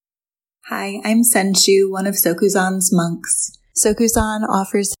Hi, I'm Senshu, one of Sokuzan's monks. Sokuzan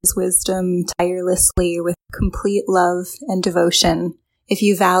offers his wisdom tirelessly with complete love and devotion. If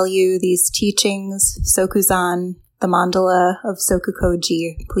you value these teachings, Sokuzan, the mandala of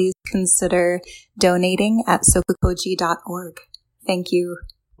Sokukoji, please consider donating at sokukoji.org. Thank you.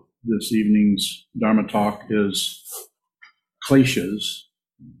 This evening's Dharma talk is Kleshas.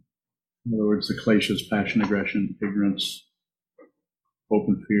 In other words, the Kleshas, passion, aggression, ignorance, hope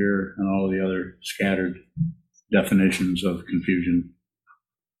and fear, and all the other scattered definitions of confusion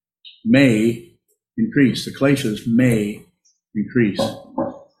may increase. The Kleshas may increase.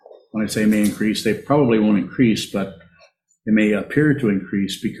 When I say may increase, they probably won't increase, but they may appear to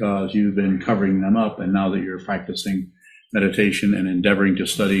increase because you've been covering them up, and now that you're practicing meditation and endeavoring to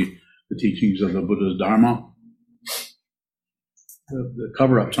study the teachings of the Buddha's Dharma, the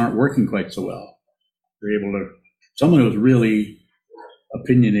cover-ups aren't working quite so well. They're able to, someone who's really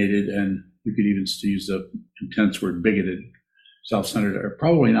opinionated, and you could even use the intense word bigoted, self-centered, are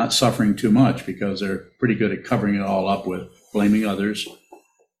probably not suffering too much because they're pretty good at covering it all up with blaming others,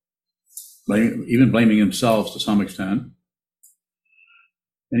 even blaming themselves to some extent.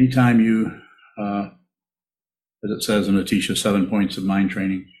 Anytime you, as it says in Atisha, 7 points of mind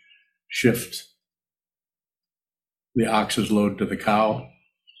training, shift the ox's load to the cow,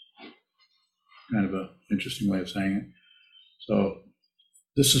 kind of an interesting way of saying it. So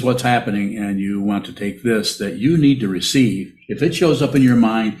this is what's happening, and you want to take this that you need to receive. If it shows up in your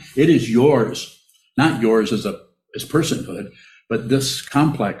mind, it is yours, not yours as personhood, but this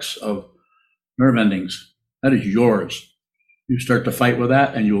complex of nerve endings, that is yours. You start to fight with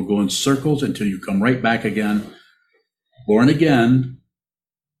that, and you will go in circles until you come right back again, born again,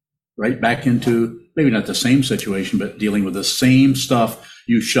 right back into maybe not the same situation, but dealing with the same stuff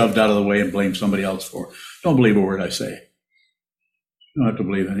you shoved out of the way and blamed somebody else for. Don't believe a word I say. You don't have to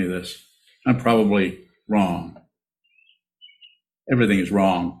believe any of this. I'm probably wrong. Everything is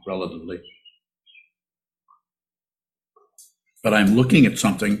wrong, relatively. But I'm looking at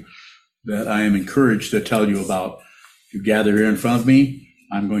something that I am encouraged to tell you about. If you gather here in front of me,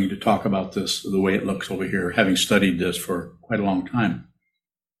 I'm going to talk about this the way it looks over here, having studied this for quite a long time.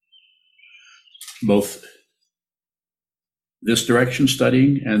 Both this direction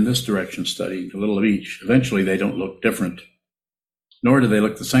studying and this direction studying, a little of each. Eventually, they don't look different, nor do they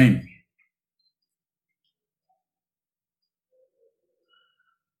look the same.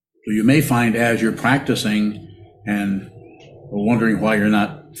 So you may find as you're practicing and wondering why you're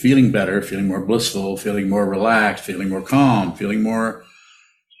not feeling better, feeling more blissful, feeling more relaxed, feeling more calm, feeling more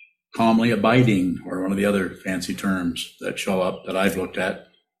calmly abiding, or one of the other fancy terms that show up that I've looked at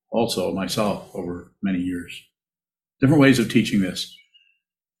also myself over many years. Different ways of teaching this.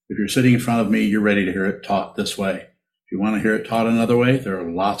 If you're sitting in front of me, you're ready to hear it taught this way. If you want to hear it taught another way, there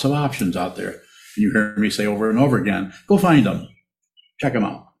are lots of options out there. And you hear me say over and over again, go find them. Check them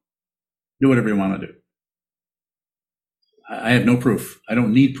out. Do whatever you want to do. I have no proof. I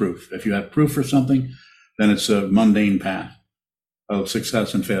don't need proof. If you have proof for something, then it's a mundane path of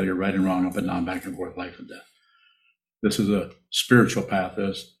success and failure, right and wrong, up and down, back and forth, life and death. This is a spiritual path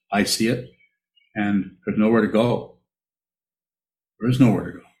as I see it, and there's nowhere to go. There is nowhere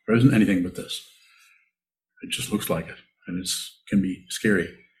to go. There isn't anything but this. It just looks like it, and it can be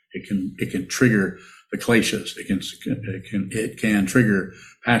scary. It can trigger the kleshas. It can trigger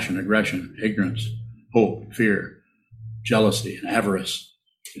passion, aggression, ignorance, hope, fear, jealousy, and avarice.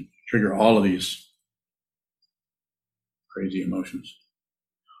 It can trigger all of these crazy emotions.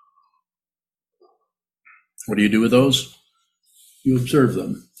 What do you do with those? You observe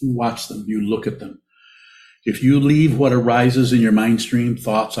them, you watch them, you look at them. If you leave what arises in your mind stream,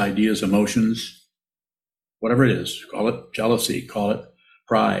 thoughts, ideas, emotions, whatever it is, call it jealousy, call it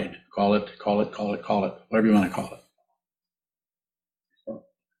pride, call it, whatever you want to call it.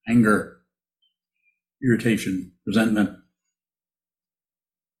 Anger, irritation, resentment.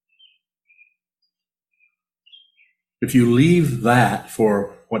 If you leave that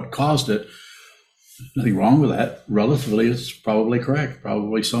for what caused it, nothing wrong with that. Relatively, it's probably correct.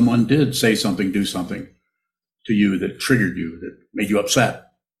 Probably someone did say something, do something to you that triggered you, that made you upset.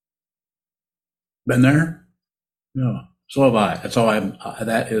 Been there? No. So have I.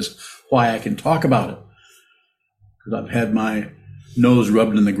 That is why I can talk about it. Because I've had my nose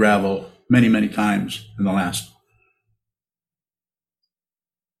rubbed in the gravel many, many times in the last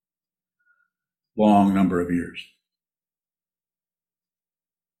long number of years.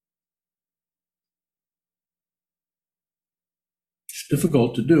 It's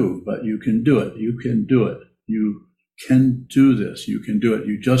difficult to do, but you can do it. You can do it. You can do this. You can do it.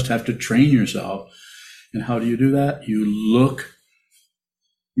 You just have to train yourself. And how do you do that? You look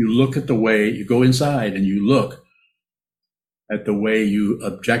You look at the way, you go inside and you look at the way you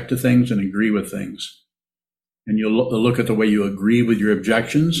object to things and agree with things. And you look at the way you agree with your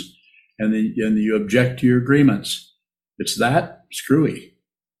objections, and then you object to your agreements. It's that screwy.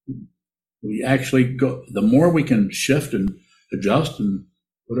 We actually go, the more we can shift and adjust and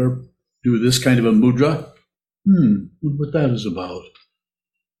whatever, do this kind of a mudra. What that is about.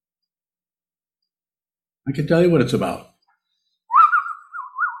 I can tell you what it's about.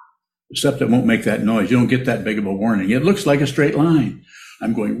 Except it won't make that noise. You don't get that big of a warning. It looks like a straight line.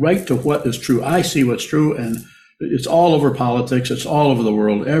 I'm going right to what is true. I see what's true, and it's all over politics. It's all over the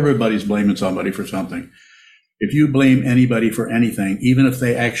world. Everybody's blaming somebody for something. If you blame anybody for anything, even if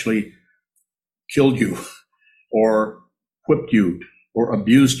they actually killed you or whipped you or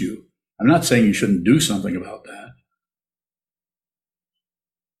abused you, I'm not saying you shouldn't do something about that.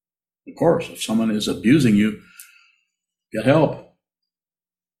 Of course, if someone is abusing you, get help.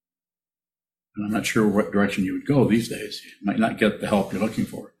 And I'm not sure what direction you would go these days. You might not get the help you're looking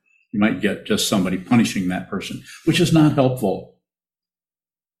for. You might get just somebody punishing that person, which is not helpful.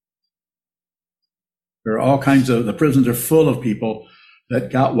 There are all kinds of, the prisons are full of people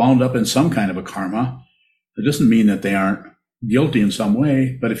that got wound up in some kind of a karma. It doesn't mean that they aren't guilty in some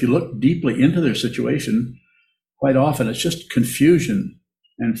way, but if you look deeply into their situation, quite often it's just confusion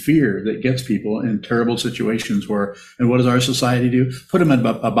and fear that gets people in terrible situations where, and what does our society do? Put them in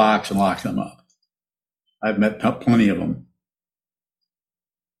a box and lock them up. I've met plenty of them.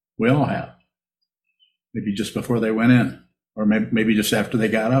 We all have. Maybe just before they went in, or maybe just after they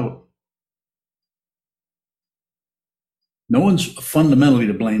got out. No one's fundamentally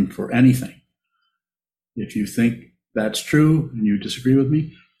to blame for anything. If you think that's true and you disagree with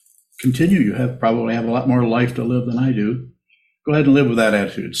me, continue. You probably have a lot more life to live than I do. Go ahead and live with that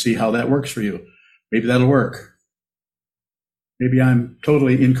attitude. See how that works for you. Maybe that'll work. Maybe I'm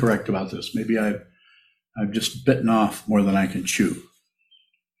totally incorrect about this. Maybe I've just bitten off more than I can chew.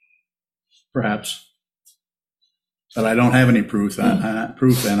 Perhaps. But I don't have any proof,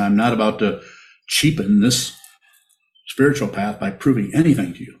 and I'm not about to cheapen this spiritual path by proving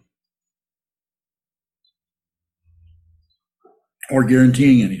anything to you. Or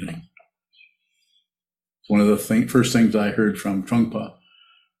guaranteeing anything. One of the first things I heard from Trungpa,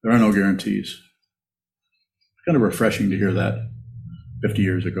 there are no guarantees. It's kind of refreshing to hear that 50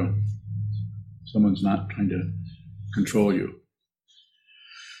 years ago. Someone's not trying to control you.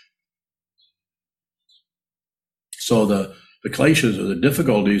 So the kleshas or the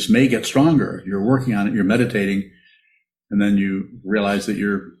difficulties may get stronger. You're working on it, you're meditating, and then you realize that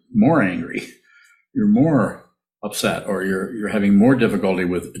you're more angry, you're more upset, or you're having more difficulty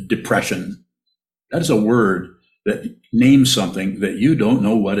with depression. That is a word that names something that you don't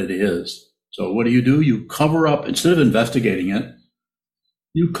know what it is. So what do? You cover up, instead of investigating it,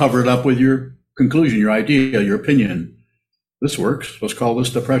 you cover it up with your conclusion, your idea, your opinion. This works. Let's call this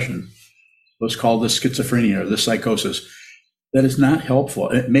depression. Let's call this schizophrenia or this psychosis. That is not helpful.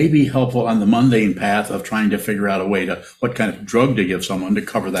 It may be helpful on the mundane path of trying to figure out a way to, what kind of drug to give someone to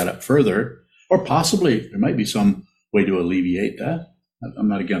cover that up further. Or possibly there might be some way to alleviate that. I'm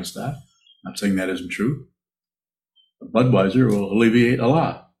not against that. I'm not saying that isn't true. A Budweiser will alleviate a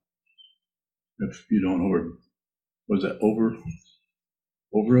lot. If you don't over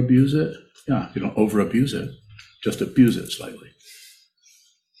abuse it? Yeah, if you don't over abuse it, just abuse it slightly.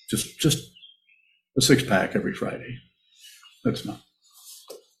 Just a 6-pack every Friday. That's not.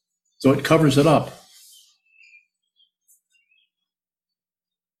 So it covers it up.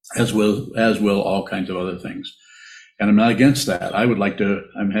 As will all kinds of other things. And I'm not against that.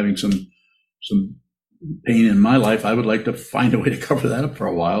 I'm having some pain in my life. I would like to find a way to cover that up for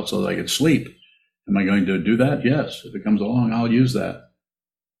a while so that I could sleep. Am I going to do that? Yes. If it comes along, I'll use that.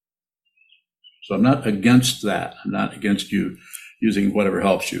 So I'm not against that. I'm not against you using whatever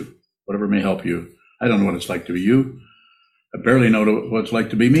helps you, whatever may help you. I don't know what it's like to be you. I barely know what it's like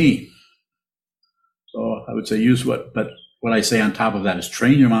to be me. So I would say but what I say on top of that is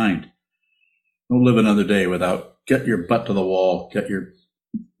train your mind. Don't live another day without, get your butt to the wall,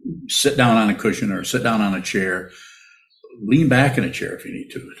 sit down on a cushion or sit down on a chair, lean back in a chair if you need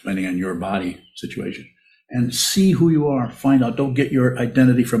to, depending on your body situation, and see who you are. Find out, don't get your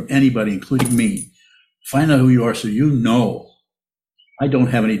identity from anybody, including me. Find out who you are so you know. I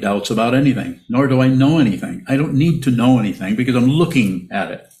don't have any doubts about anything, nor do I know anything. I don't need to know anything because I'm looking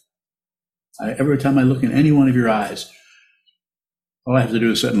at it. Every time I look in any one of your eyes, all I have to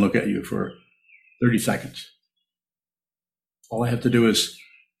do is sit and look at you for 30 seconds. All I have to do is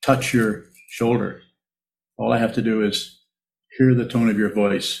touch your shoulder. All I have to do is hear the tone of your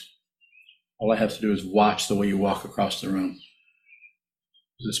voice. All I have to do is watch the way you walk across the room.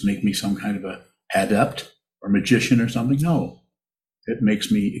 Does this make me some kind of a adept or magician or something? No. It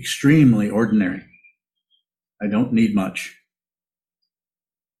makes me extremely ordinary. I don't need much.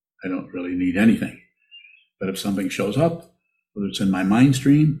 I don't really need anything. But if something shows up, whether it's in my mind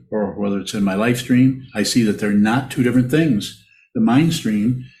stream or whether it's in my life stream, I see that they're not two different things. The mind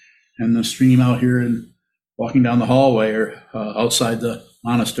stream and the stream out here and walking down the hallway or outside the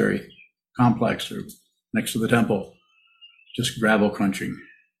monastery complex or next to the temple, just gravel crunching.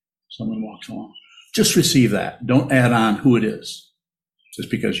 Someone walks along. Just receive that. Don't add on who it is, just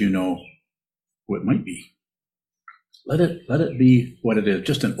because you know who it might be. Let it be what it is,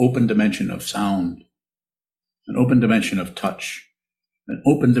 just an open dimension of sound, an open dimension of touch, an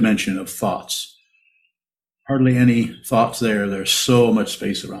open dimension of thoughts. Hardly any thoughts there. There's so much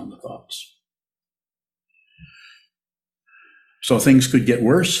space around the thoughts. So things could get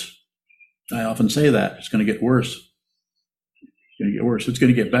worse. I often say that. It's going to get worse. It's going to get worse. It's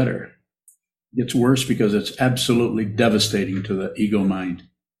going to get better. It gets worse because it's absolutely devastating to the ego mind.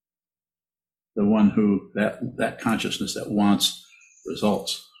 The one who, that consciousness that wants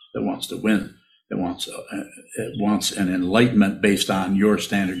results, that wants to win, that wants an enlightenment based on your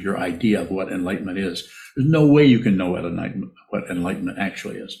standard, your idea of what enlightenment is. There's no way you can know what enlightenment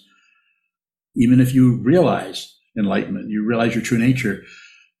actually is. Even if you realize enlightenment, you realize your true nature,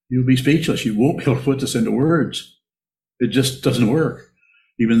 you'll be speechless. You won't be able to put this into words. It just doesn't work,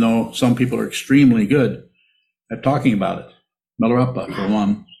 even though some people are extremely good at talking about it. Milarepa, for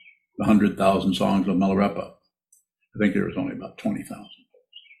one, the 100,000 songs of Milarepa. I think there was only about 20,000.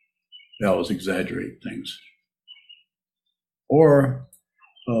 They always exaggerate things. Or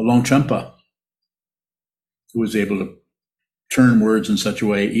Longchenpa, who was able to turn words in such a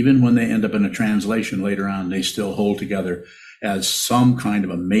way, even when they end up in a translation later on, they still hold together as some kind of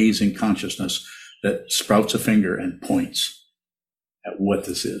amazing consciousness that sprouts a finger and points at what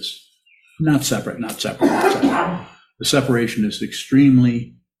this is. Not separate, not separate, not separate. The separation is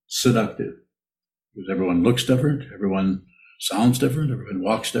extremely seductive because everyone looks different, everyone sounds different, everyone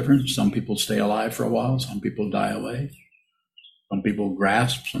walks different. Some people stay alive for a while, some people die away. Some people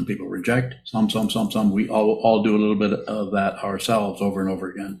grasp, some people reject, some. We all do a little bit of that ourselves over and over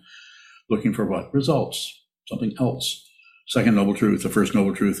again. Looking for what? Results, something else. Second noble truth, the first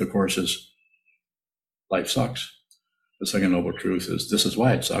noble truth, of course, is life sucks. The second noble truth is this is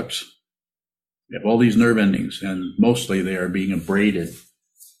why it sucks. We have all these nerve endings, and mostly they are being abraded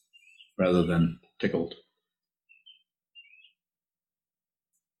rather than tickled.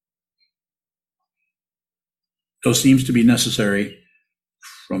 So it seems to be necessary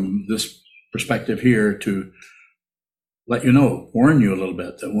from this perspective here to let you know, warn you a little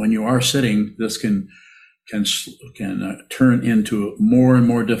bit that when you are sitting, this can turn into a more and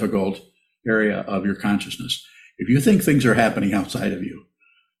more difficult area of your consciousness. If you think things are happening outside of you,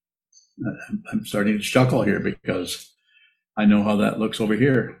 I'm starting to chuckle here because I know how that looks over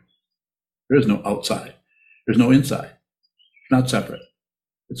here. There is no outside. There's no inside. It's not separate.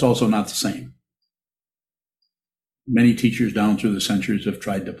 It's also not the same. Many teachers down through the centuries have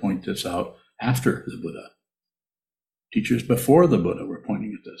tried to point this out after the Buddha. Teachers before the Buddha were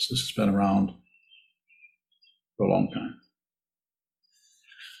pointing at this. This has been around for a long time.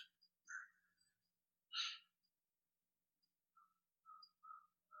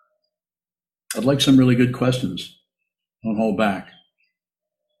 I'd like some really good questions. Don't hold back.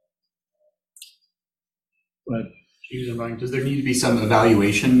 But does there need to be some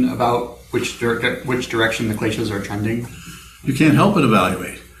evaluation about which direction the kleshas are trending? You can't help but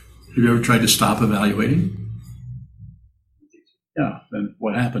evaluate. Have you ever tried to stop evaluating? Yeah, then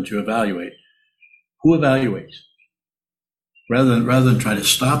what happens? You evaluate. Who evaluates? Rather than try to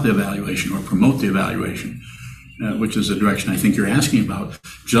stop the evaluation or promote the evaluation, which is the direction I think you're asking about,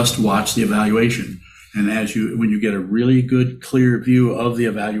 just watch the evaluation. And when you get a really good, clear view of the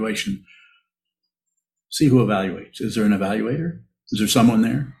evaluation, see who evaluates. Is there an evaluator? Is there someone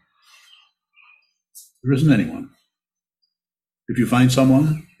there? There isn't anyone. If you find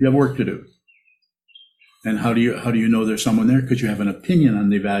someone, you have work to do. And how do you know there's someone there? Because you have an opinion on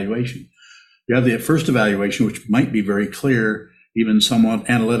the evaluation. You have the first evaluation, which might be very clear, even somewhat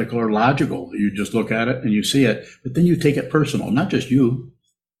analytical or logical. You just look at it and you see it, but then you take it personal. Not just you.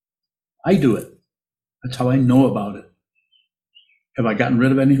 I do it. That's how I know about it. Have I gotten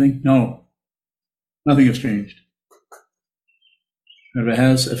rid of anything? No. Nothing has changed.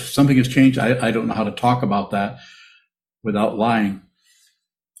 If something has changed, I don't know how to talk about that without lying.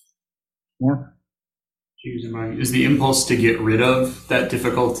 More? Is the impulse to get rid of that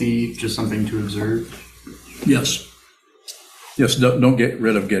difficulty just something to observe? Yes. Yes, don't get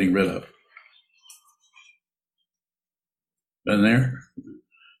rid of getting rid of. Been there?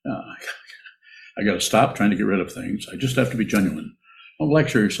 I got to stop trying to get rid of things. I just have to be genuine. Don't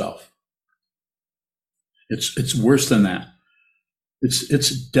lecture yourself. It's worse than that.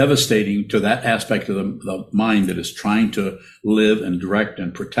 It's devastating to that aspect of the mind that is trying to live and direct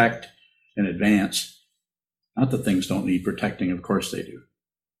and protect and advance. Not that things don't need protecting, of course they do.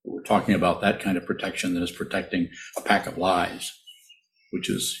 But we're talking about that kind of protection that is protecting a pack of lies, which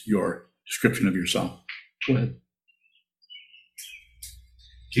is your description of yourself. Go ahead.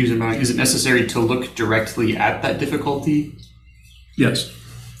 Is it necessary to look directly at that difficulty? Yes.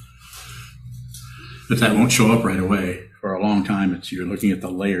 But that won't show up right away. For a long time, you're looking at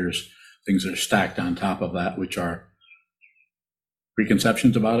the layers, things that are stacked on top of that, which are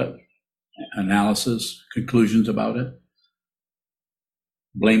preconceptions about it, analysis, conclusions about it,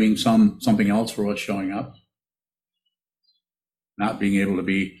 blaming something else for what's showing up, not being able to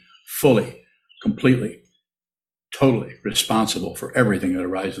be fully, completely, totally responsible for everything that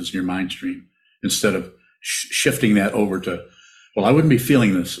arises in your mind stream, instead of shifting that over to, well, I wouldn't be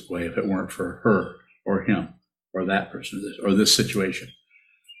feeling this way if it weren't for her or him or that person or this situation.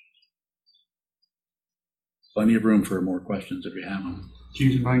 Plenty of room for more questions if you have them.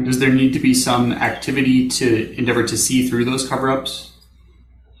 Does there need to be some activity to endeavor to see through those cover-ups?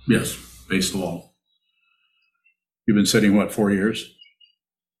 Yes, base the wall. You've been sitting, 4 years?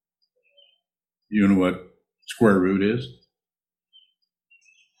 You know what square root is?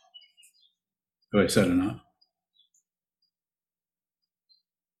 Have I said enough?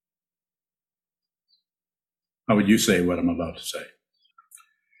 How would you say what I'm about to say?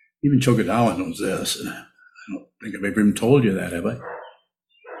 Even Chokodawa knows this, and I don't think I've ever even told you that, have I?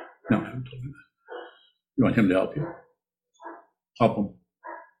 No, I haven't told you that. You want him to help you? Help him.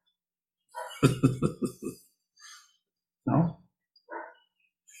 No?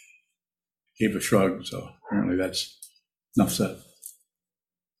 Gave a shrug, so apparently that's enough said.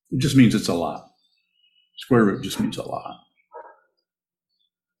 It just means it's a lot. Square root just means a lot.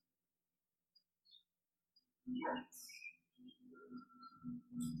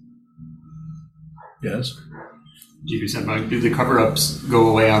 Yes? Do the cover-ups go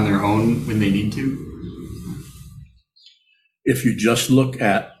away on their own when they need to? If you just look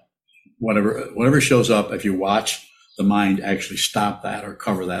at whatever shows up, if you watch the mind actually stop that or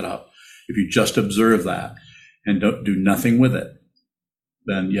cover that up, if you just observe that and don't do nothing with it,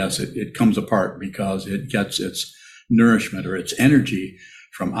 then yes, it comes apart because it gets its nourishment or its energy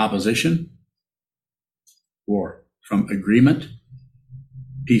from opposition, war, from agreement,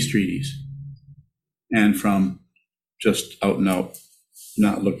 peace treaties, and from just out and out,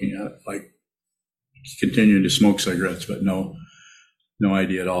 not looking at it, like continuing to smoke cigarettes, but no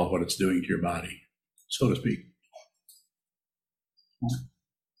idea at all what it's doing to your body, so to speak.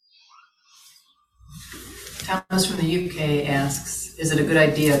 Thomas from the UK asks, is it a good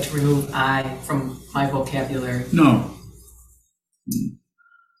idea to remove I from my vocabulary? No.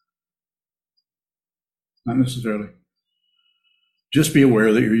 Not necessarily. Just be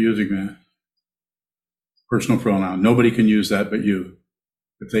aware that you're using that personal pronoun. Nobody can use that but you.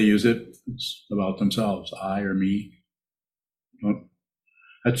 If they use it, it's about themselves, I or me.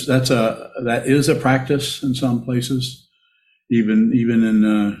 That is a practice in some places. Even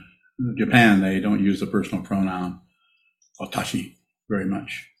in Japan, they don't use the personal pronoun watashi very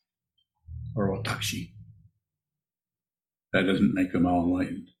much, or watashi. That doesn't make them all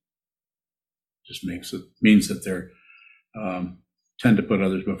enlightened. Just means that they're tend to put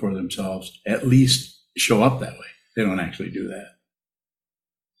others before themselves. At least show up that way. They don't actually do that.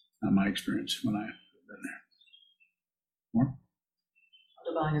 Not my experience when I've been there. More?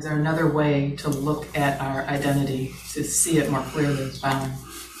 Divine, is there another way to look at our identity, to see it more clearly? A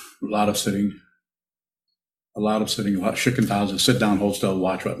lot of sitting. A lot of shikantaza, sit down, hold still,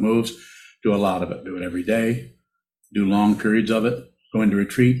 watch what moves. Do a lot of it. Do it every day. Do long periods of it. Go into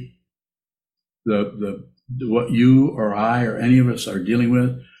retreat. What you or I or any of us are dealing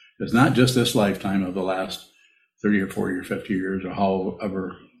with is not just this lifetime of the last 30 or 40 or 50 years or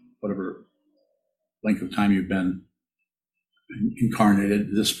whatever length of time you've been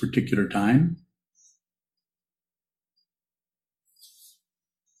incarnated this particular time.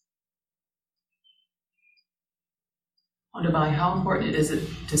 Divine, how important is it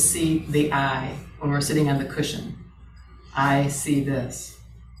to see the I when we're sitting on the cushion? I see this.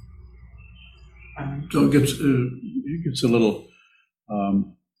 So it gets a little,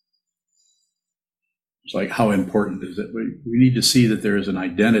 it's like, how important is it? We need to see that there is an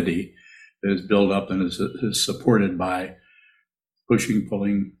identity that is built up and is supported by pushing,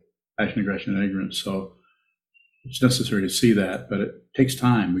 pulling, passion, aggression, and ignorance. So it's necessary to see that, but it takes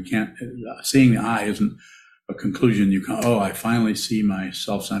time. We can't, seeing the I isn't a conclusion. You can, oh, I finally see my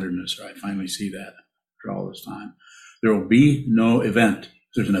self-centeredness, or I finally see that after all this time. There will be no event.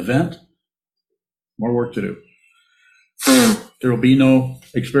 If there's an event, more work to do. There will be no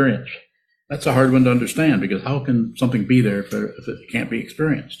experience. That's a hard one to understand, because how can something be there if it can't be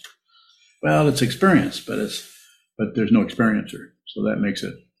experienced? Well, it's experienced, but there's no experiencer. So that makes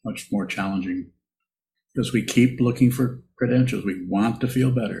it much more challenging, because we keep looking for credentials. We want to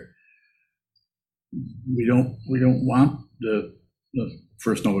feel better. We don't want the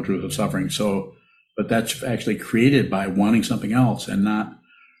first noble truth of suffering. So, but that's actually created by wanting something else, and not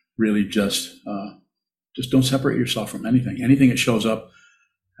really just don't separate yourself from anything. Anything that shows up,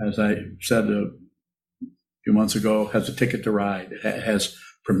 as I said a few months ago, has a ticket to ride. It has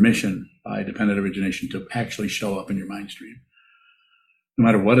permission by dependent origination to actually show up in your mind stream, no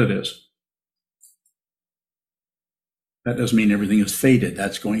matter what it is. That doesn't mean everything is fated.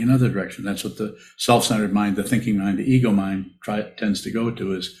 That's going another direction. That's what the self-centered mind, the thinking mind, the ego mind tends to go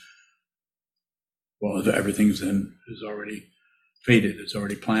to, is, well, everything's then is already fated. It's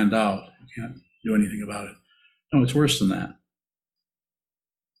already planned out. You can't do anything about it. No, it's worse than that. If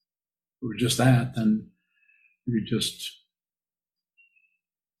it were just that, then you just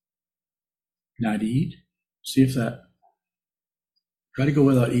not eat. See if that, try to go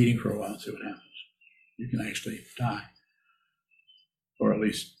without eating for a while and see what happens. You can actually die, or at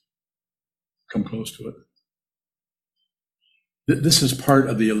least come close to it. This is part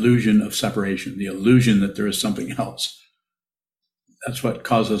of the illusion of separation, the illusion that there is something else. That's what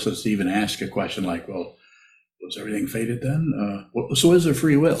causes us to even ask a question like, well, was everything fated then? So is there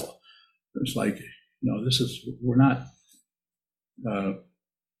free will? It's like, we're not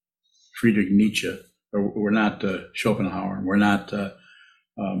Friedrich Nietzsche, or we're not Schopenhauer, we're not,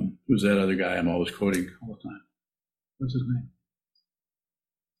 who's that other guy I'm always quoting all the time? What's his name?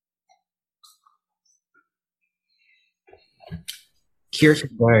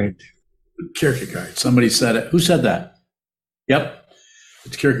 Kierkegaard. Somebody said it. Who said that? Yep.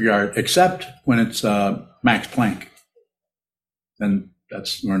 It's Kierkegaard, except when it's Max Planck. Then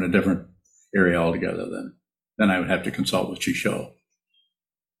we're in a different area altogether. Then I would have to consult with Chichot.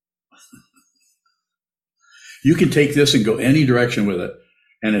 You can take this and go any direction with it.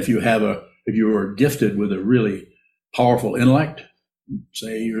 And if you are gifted with a really powerful intellect,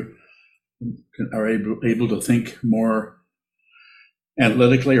 say you are able to think more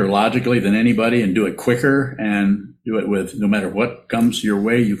analytically or logically than anybody, and do it quicker, and do it with, no matter what comes your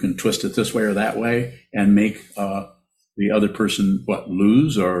way, you can twist it this way or that way and make the other person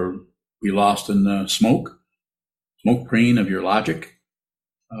lose or be lost in the smoke green of your logic.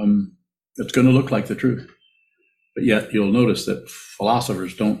 It's going to look like the truth, but yet you'll notice that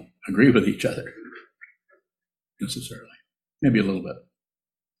philosophers don't agree with each other necessarily, maybe a little bit,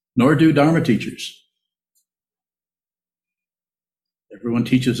 nor do Dharma teachers. Everyone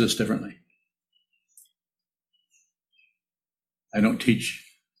teaches this differently. I don't teach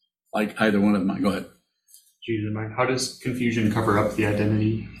like either one of them. Go ahead. Jesus, how does confusion cover up the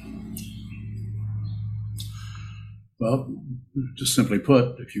identity? Well, just simply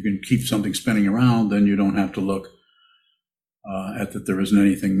put, if you can keep something spinning around, then you don't have to look at that there isn't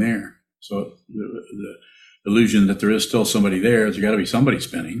anything there. So the illusion that there is still somebody there's got to be somebody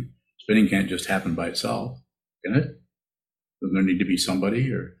spinning. Spinning can't just happen by itself, can it? Doesn't there need to be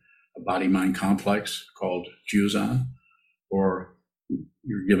somebody, or a body-mind complex called Sokuzan, or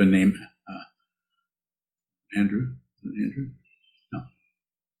your given name, Andrew? Andrew? No.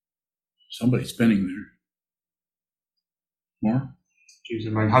 Somebody spinning there. More?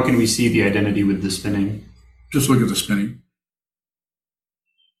 Sokuzan, how can we see the identity with the spinning? Just look at the spinning.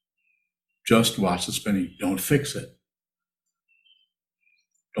 Just watch the spinning. Don't fix it.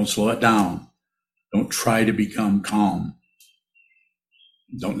 Don't slow it down. Don't try to become calm.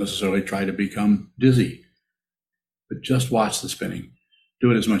 Don't necessarily try to become dizzy, but just watch the spinning. Do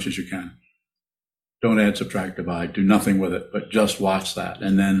it as much as you can. Don't add, subtract, divide. Do nothing with it, but just watch that.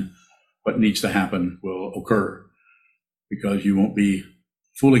 And then what needs to happen will occur, because you won't be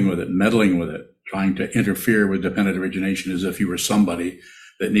fooling with it, meddling with it, trying to interfere with dependent origination as if you were somebody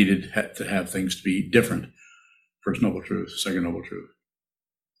that needed to have things to be different. First noble truth, second noble truth.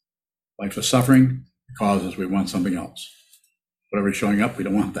 Life is suffering because we want something else. Whatever's showing up, we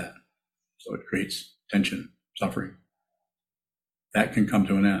don't want that. So it creates tension, suffering. That can come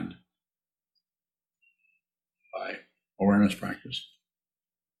to an end by awareness practice.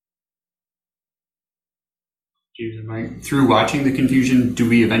 Through watching the confusion, do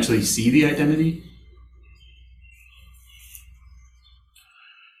we eventually see the identity?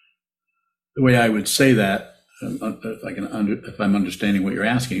 The way I would say that, if I'm understanding what you're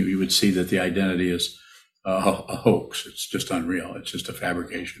asking, you would see that the identity is a hoax. It's just unreal. It's just a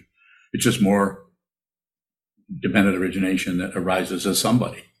fabrication. It's just more dependent origination that arises as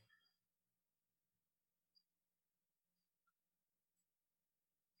somebody.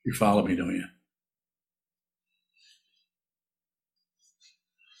 You follow me, don't you?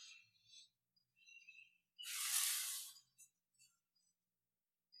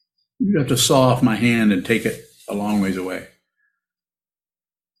 You have to saw off my hand and take it a long ways away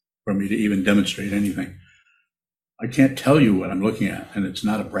for me to even demonstrate anything. I can't tell you what I'm looking at, and it's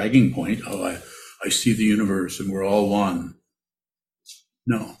not a bragging point. Oh, I see the universe and we're all one.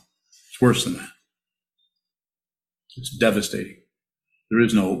 No, it's worse than that. It's devastating. There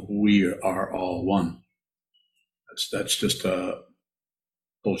is no we are all one. That's just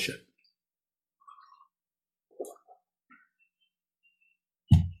bullshit.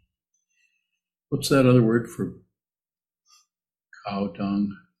 What's that other word for cow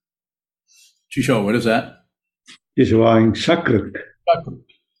dung? Chisho, what is that? Sacred.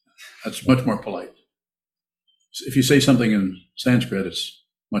 That's much more polite. If you say something in Sanskrit, it's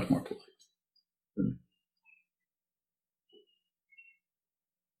much more polite.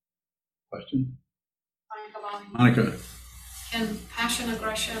 Question? Monica. Can passion,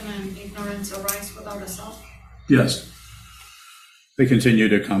 aggression, and ignorance arise without a self? Yes. They continue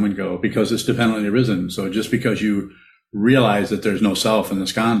to come and go because it's dependently arisen. So just because you realize that there's no self in the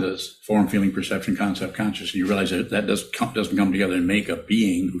skandhas, form, feeling, perception, concept, consciousness, you realize that that doesn't come together and make a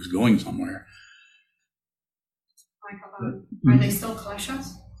being who's going somewhere. Are they still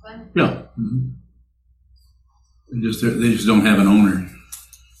kleshas then? Yeah. Mm-hmm. They just don't have an owner.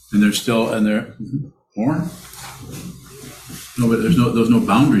 And they're more? No, but there's no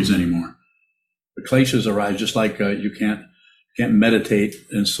boundaries anymore. The kleshas arise just like you can't meditate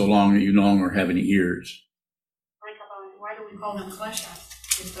in so long that you no longer have any ears. Why do we call them kleshas?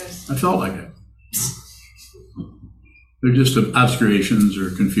 I felt like it. They're just obscurations or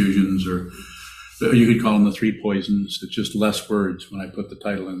confusions, or you could call them the three poisons. It's just less words. When I put the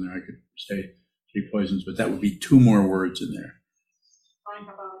title in there, I could say three poisons, but that would be two more words in there.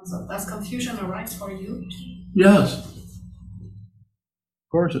 So does confusion arise for you? Yes. Of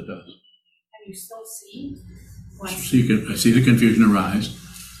course it does. Can you still see? I see the confusion arise.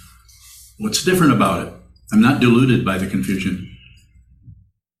 What's different about it? I'm not deluded by the confusion.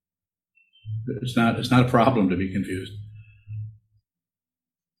 It's not a problem to be confused.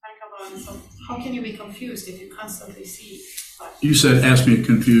 So how can you be confused if you constantly see? You said, ask me if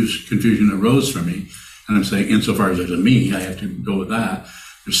confusion arose from me. And I'm saying, insofar as there's a me, I have to go with that.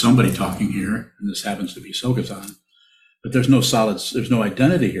 There's somebody talking here, and this happens to be Sokuzan. But there's no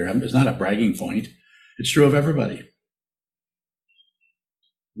identity here. It's not a bragging point. It's true of everybody.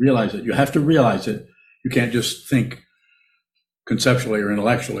 Realize it. You have to realize it. You can't just think conceptually or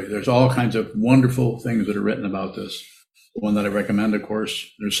intellectually. There's all kinds of wonderful things that are written about this. The one that I recommend, of course,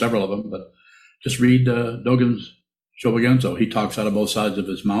 there's several of them, but just read Dogen's Shobogenzo. He talks out of both sides of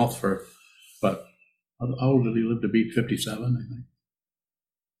his mouth for, how old did he live to be? 57, I think.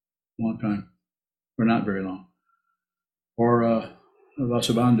 Long time. Or not very long. Or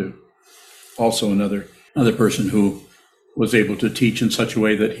Vasubandhu, also another person who was able to teach in such a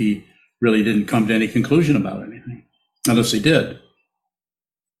way that he really didn't come to any conclusion about anything, unless he did. I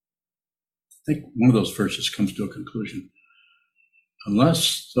think one of those verses comes to a conclusion.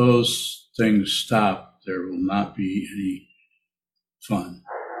 Unless those things stop, there will not be any fun.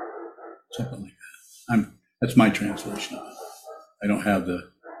 Something like that. That's my translation of it. I don't have the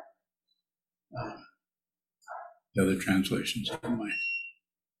other translations on my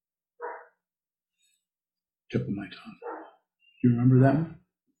tip of my tongue. Do you remember that one?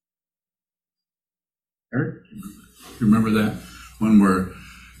 Eric? You remember that one where,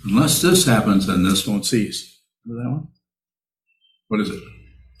 unless this happens, then this won't cease? Remember that one? What is it?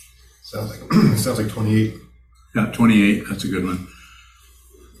 Sounds like 28. Yeah, 28. That's a good one.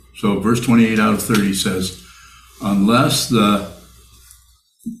 So verse 28 out of 30 says, unless you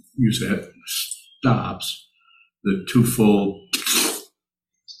say it, stops, the twofold.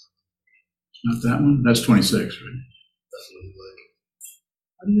 Not that one? That's 26, right? That's what you like.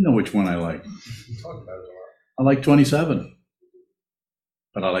 How do you know which one I like? We talked about it a lot. I like 27.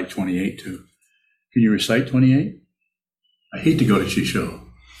 But I like 28 too. Can you recite 28? I hate to go to Shisho,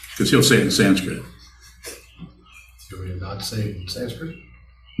 because he'll say it in Sanskrit. Do you want me to not say it in Sanskrit?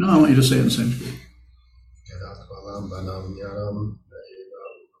 No, I want you to say it in Sanskrit. I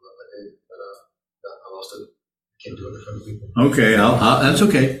lost it. Can't do it in front of people. Okay, that's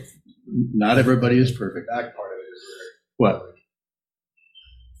okay. Not everybody is perfect. The back part of it is What?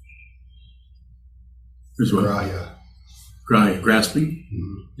 Is what? Graya. Graya, grasping?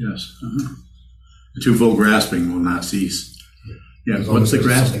 Mm-hmm. Yes. Uh-huh. The twofold grasping will not cease. Yeah, what's the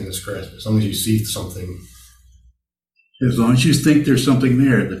grasping? As long as you see something. As long as you think there's something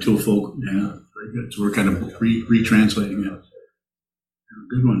there, the twofold, yeah, very good. So we're kind of retranslating it.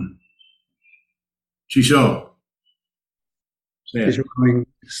 Good one. Shisho. Say it.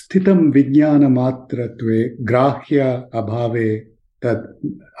 Sthitam vijnana matratve grahya abhave tad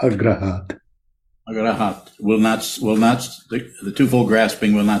agrahat. Agrahat will not. The twofold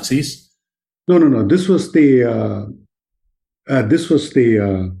grasping will not cease. No. This was the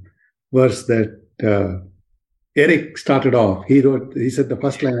verse that Eric started off. He said the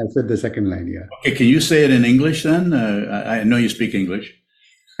first line, I said the second line, yeah. Okay, can you say it in English then? I know you speak English.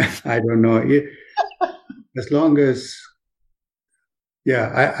 I don't know. As long as,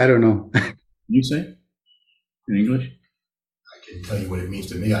 yeah, I don't know. Can you say it in English? I can tell you what it means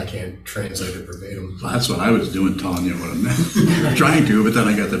to me. I can't translate it verbatim. Well, that's what I was doing, telling you what it meant. I'm trying to, but then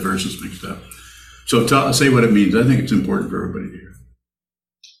I got the verses mixed up. So say what it means. I think it's important for everybody to hear.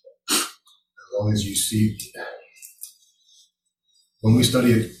 As long as you see, when we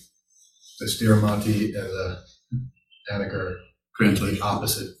study the Stiramanti and the Anagar, Translation. the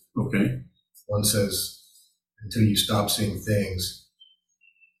opposite. Okay. One says, until you stop seeing things,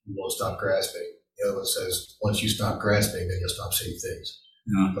 you won't stop grasping. The other one says, once you stop grasping, then you'll stop seeing things.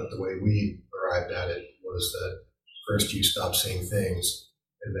 Yeah. But the way we arrived at it was that first you stop seeing things,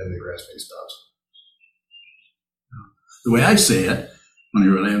 and then the grasping stops. The way I say it, when I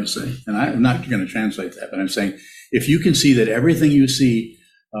really have to say, and I'm not going to translate that, but I'm saying, if you can see that everything you see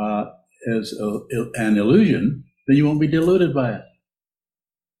is an illusion, then you won't be deluded by it.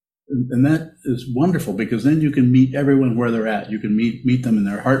 And that is wonderful, because then you can meet everyone where they're at. You can meet them in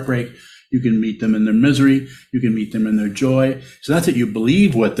their heartbreak. You can meet them in their misery. You can meet them in their joy. So that's that you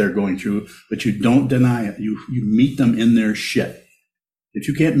believe what they're going through, but you don't deny it. You meet them in their shit. If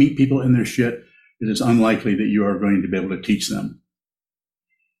you can't meet people in their shit, it is unlikely that you are going to be able to teach them.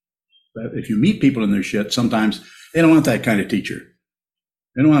 But if you meet people in their shit, sometimes they don't want that kind of teacher.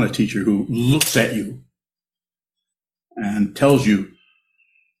 They don't want a teacher who looks at you and tells you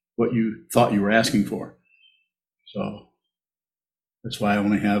what you thought you were asking for. So that's why I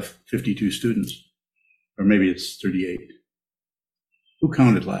only have 52 students, or maybe it's 38. Who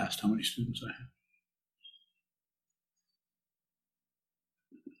counted last? How many students I have?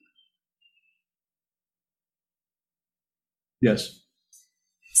 Yes.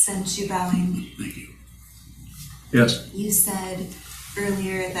 Sensu bowing. Thank you. Yes. You said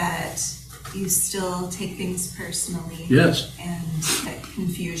earlier that you still take things personally. Yes. And that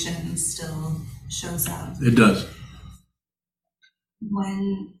confusion still shows up. It does.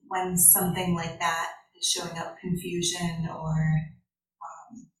 When something like that is showing up, confusion or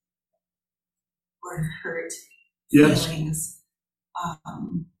hurt Yes. feelings,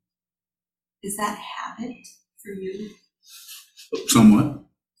 is that habit for you? Somewhat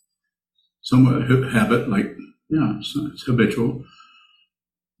habit, like, yeah, it's habitual.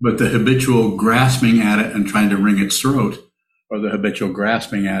 But the habitual grasping at it and trying to wring its throat, or the habitual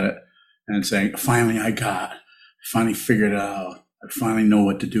grasping at it and saying, finally I finally figured it out. I finally know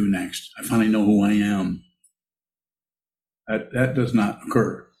what to do next. I finally know who I am. That does not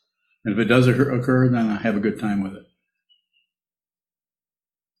occur. And if it does occur, then I have a good time with it.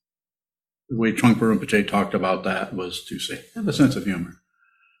 The way Trungpa Rinpoche talked about that was to say, have a sense of humor.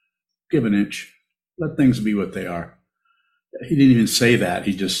 Give an inch. Let things be what they are. He didn't even say that.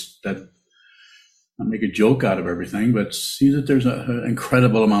 He just not make a joke out of everything, but see that there's an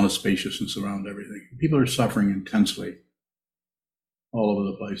incredible amount of spaciousness around everything. People are suffering intensely all over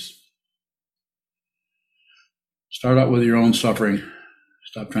the place. Start out with your own suffering.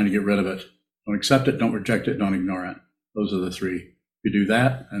 Stop trying to get rid of it. Don't accept it, don't reject it, don't ignore it. Those are the three. If you do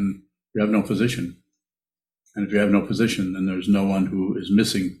that, and you have no position. And if you have no position, then there's no one who is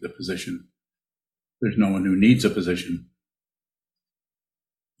missing the position. There's no one who needs a position.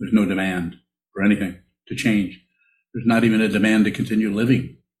 There's no demand for anything to change. There's not even a demand to continue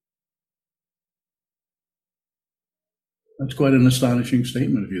living. That's quite an astonishing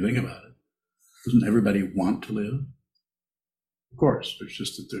statement if you think about it. Doesn't everybody want to live? Of course, there's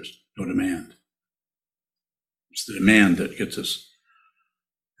just that there's no demand. It's the demand that gets us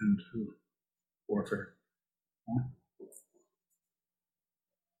into warfare. Huh?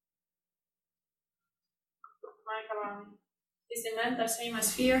 Michael, is demand the same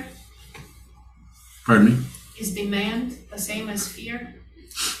as fear? Pardon me? Is demand the same as fear?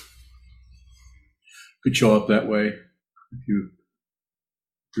 Could show up that way if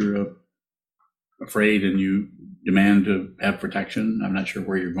you're afraid and you demand to have protection. I'm not sure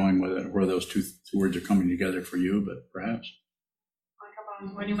where you're going with it, where those two words are coming together for you, but perhaps.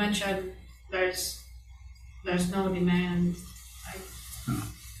 When you mentioned there's no demand. No.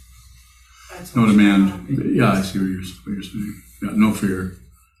 That's No what demand. you Yeah, I see what you're saying. Yeah, no fear.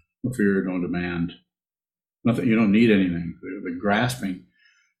 No fear, no demand. Nothing. You don't need anything. The grasping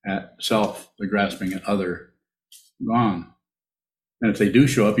at self, the grasping at other, gone. And if they do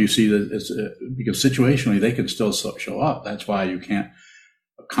show up, you see that it's because situationally they can still show up. That's why you can't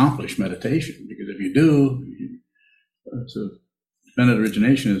accomplish meditation, because if you do, dependent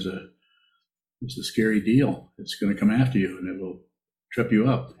origination is a scary deal. It's going to come after you, and it will trip you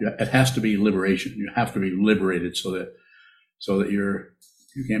up. It has to be liberation. You have to be liberated so that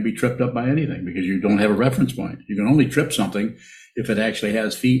you can't be tripped up by anything, because you don't have a reference point. You can only trip something if it actually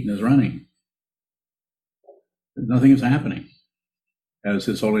has feet and is running. Nothing is happening. As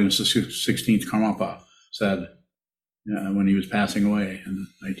His Holiness the 16th Karmapa said when he was passing away in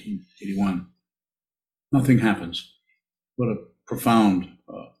 1981, nothing happens. What a profound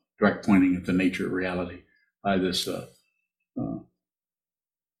direct pointing at the nature of reality by this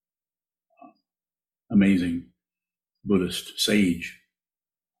amazing Buddhist sage.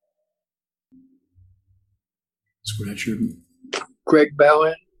 Scratch your... Greg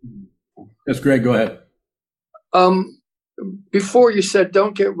Bowen. Yes, Greg, go ahead. Before you said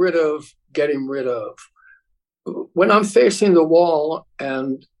don't get rid of getting rid of. When I'm facing the wall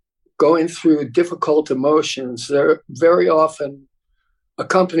and going through difficult emotions, they're very often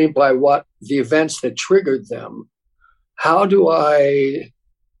accompanied by what the events that triggered them. How do I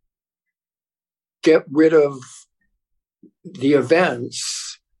get rid of the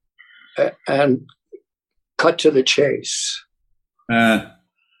events and cut to the chase?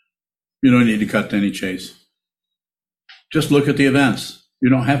 You don't need to cut to any chase. Just look at the events. You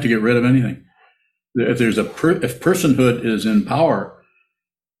don't have to get rid of anything. If there's if personhood is in power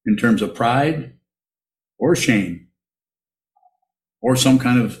in terms of pride or shame or some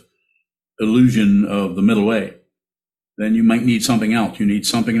kind of illusion of the middle way, then you might need something else. You need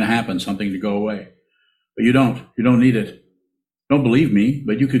something to happen, something to go away. But you don't. You don't need it. Don't believe me,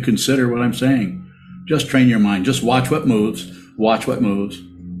 but you could consider what I'm saying. Just train your mind. Just watch what moves. Watch what moves.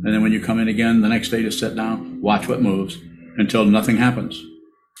 And then when you come in again the next day to sit down, watch what moves until nothing happens.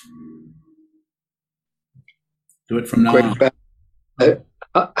 Do it from now on.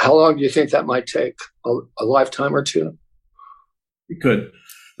 How long do you think that might take? A lifetime or two? You could,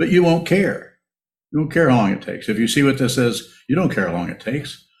 but you won't care. You won't care how long it takes. If you see what this is, you don't care how long it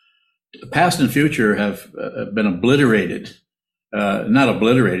takes. The past and future have been obliterated. Not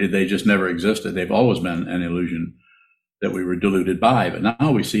obliterated, they just never existed. They've always been an illusion that we were deluded by. But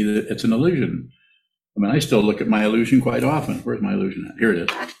now we see that it's an illusion. I mean, I still look at my illusion quite often. Where's my illusion at? Here it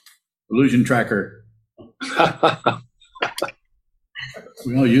is. Illusion tracker.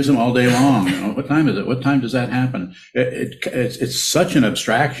 We all use them all day long. You know, what time is it? What time does that happen? It's such an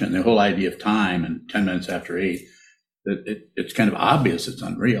abstraction, the whole idea of time and 10 minutes after 8, that it's kind of obvious it's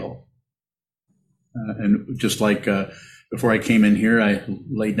unreal. And just like before I came in here, I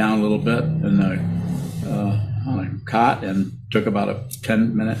laid down a little bit on a cot and took about a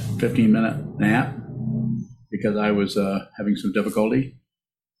 10-minute, 15-minute nap because I was having some difficulty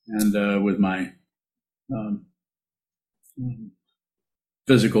and with my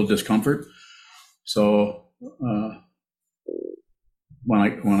physical discomfort. So when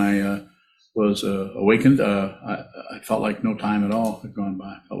I was awakened, I felt like no time at all had gone by.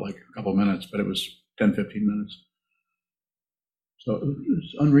 I felt like a couple minutes, but it was 10, 15 minutes. So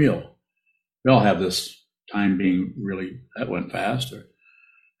it's unreal. We all have this time being really, that went fast or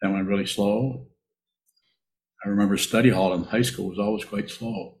that went really slow. I remember study hall in high school was always quite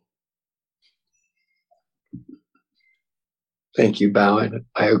slow. Thank you, Bowen.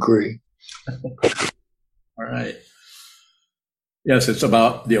 I agree. All right. Yes, it's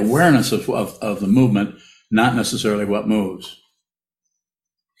about the awareness of the movement, not necessarily what moves.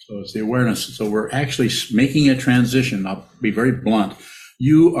 So it's the awareness. So we're actually making a transition. I'll be very blunt.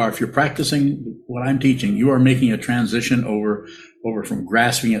 If you're practicing what I'm teaching, you are making a transition over from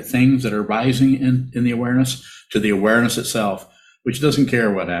grasping at things that are rising in the awareness to the awareness itself, which doesn't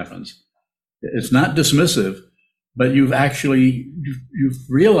care what happens. It's not dismissive, but you've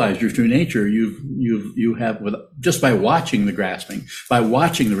realized your true nature. You have just by watching the grasping, by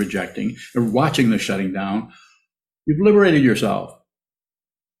watching the rejecting, or watching the shutting down, you've liberated yourself.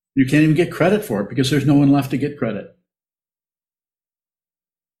 You can't even get credit for it because there's no one left to get credit.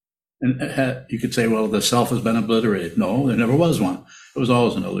 And you could say, well, the self has been obliterated. No, there never was one. It was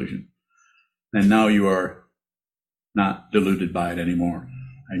always an illusion. And now you are not deluded by it anymore.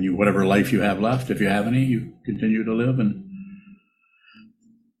 And whatever life you have left, if you have any, you continue to live and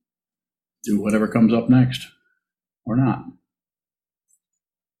do whatever comes up next, or not.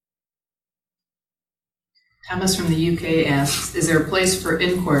 Thomas from the UK asks, is there a place for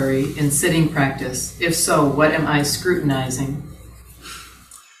inquiry in sitting practice? If so, what am I scrutinizing?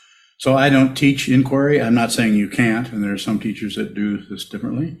 So I don't teach inquiry. I'm not saying you can't, and there are some teachers that do this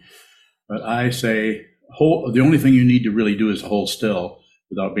differently. But I say the only thing you need to really do is hold still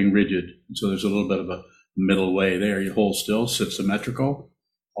without being rigid. And so there's a little bit of a middle way there. You hold still, sit symmetrical.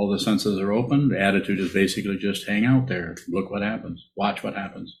 All the senses are open. The attitude is basically just hang out there. Look what happens. Watch what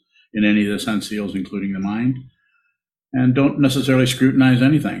happens in any of the sense fields, including the mind. And don't necessarily scrutinize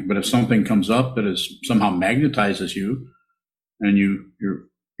anything. But if something comes up that is somehow magnetizes you, and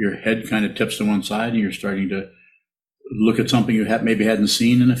your head kind of tips to one side, and you're starting to look at something you maybe hadn't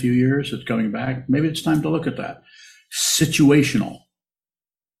seen in a few years, it's coming back. Maybe it's time to look at that. Situational.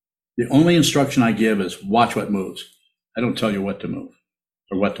 The only instruction I give is watch what moves. I don't tell you what to move,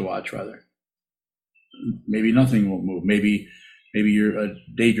 or what to watch, rather. Maybe nothing will move. Maybe you're a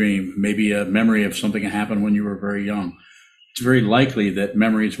daydream, maybe a memory of something that happened when you were very young. It's very likely that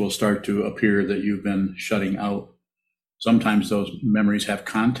memories will start to appear that you've been shutting out. Sometimes those memories have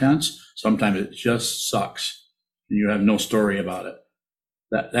contents. Sometimes it just sucks, and you have no story about it.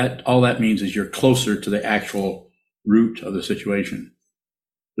 That all that means is you're closer to the actual root of the situation,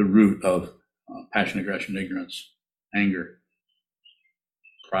 the root of passion, aggression, ignorance, anger,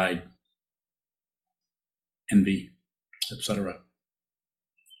 pride, envy, etc.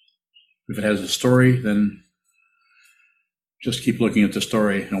 If it has a story, then just keep looking at the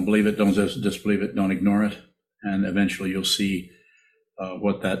story. Don't believe it, don't disbelieve it, don't ignore it. And eventually you'll see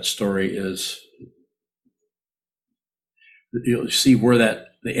what that story is. You'll see where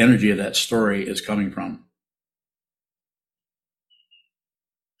the energy of that story is coming from.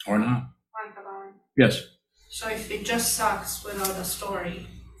 Or not. Yes. So if it just sucks without a story,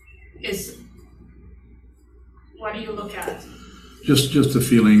 what do you look at? Just the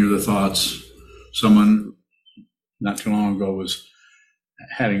feeling or the thoughts. Someone not too long ago was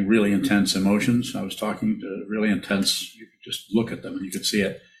having really intense emotions. I was talking to really intense, you could just look at them and you could see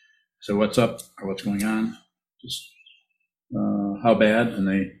it. So what's up or what's going on? Just how bad? And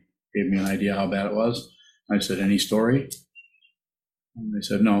they gave me an idea how bad it was. I said, any story? And they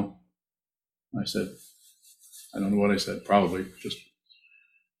said, no. I said, I don't know what I said. Probably just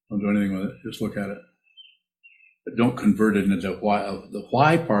don't do anything with it. Just look at it. But don't convert it into why. The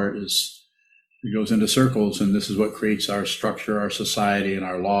why part is, it goes into circles, and this is what creates our structure, our society, and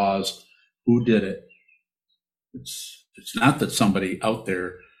our laws. Who did it? It's not that somebody out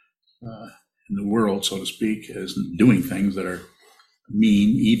there in the world, so to speak, is doing things that are mean,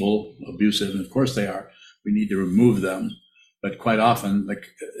 evil, abusive, and of course they are. We need to remove them. But quite often,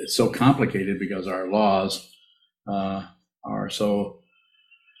 it's so complicated because our laws are so,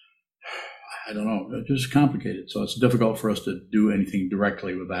 I don't know, they're just complicated. So it's difficult for us to do anything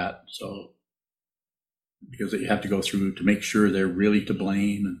directly with that. So, because you have to go through to make sure they're really to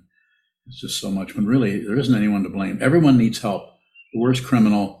blame. And it's just so much, when really there isn't anyone to blame. Everyone needs help. The worst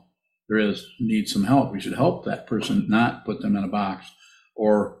criminal there is needs some help. We should help that person, not put them in a box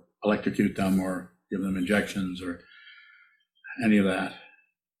or electrocute them or give them injections or any of that.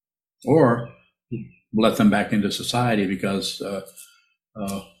 Or let them back into society because it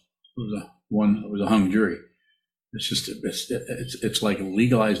was a hung jury. It's just, it's like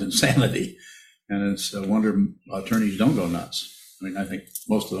legalized insanity. And it's a wonder attorneys don't go nuts. I mean, I think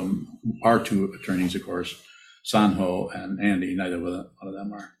most of them are two attorneys, of course, Sanho and Andy. Neither one of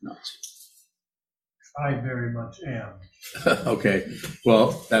them are nuts. I very much am. Okay.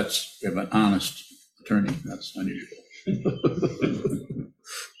 Well, that's, we have an honest attorney. That's unusual.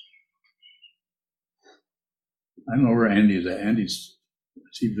 I don't know where Andy is at. Is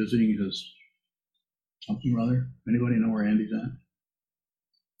he visiting his something or other? Anybody know where Andy's at?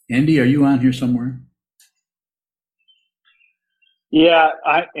 Andy, are you on here somewhere? Yeah,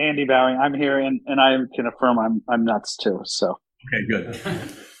 Andy Bowing. I'm here, and I can affirm I'm nuts too. So okay, good.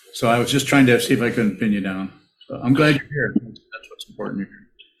 So I was just trying to see if I couldn't pin you down. So I'm glad you're here. That's what's important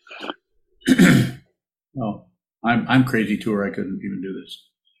here. Well, I'm crazy too, or I couldn't even do this.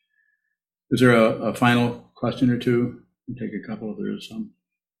 Is there a final question or two? We'll take a couple if there is some,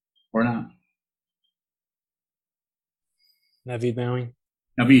 or not. Navid Bowing.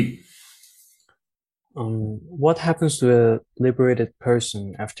 Navid. What happens to a liberated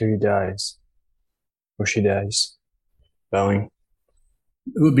person after he dies or she dies? Bowing.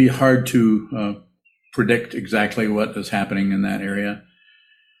 It would be hard to predict exactly what is happening in that area.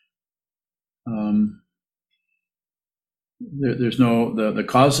 There's no, the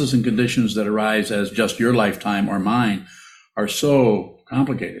causes and conditions that arise as just your lifetime or mine are so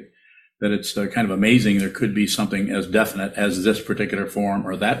complicated that it's kind of amazing there could be something as definite as this particular form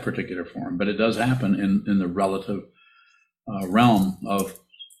or that particular form, but it does happen in the relative realm of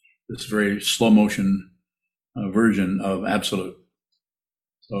this very slow motion version of absolute.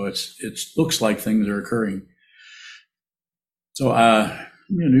 So it looks like things are occurring. So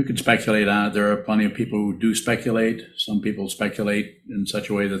you can speculate on it. There are plenty of people who do speculate. Some people speculate in such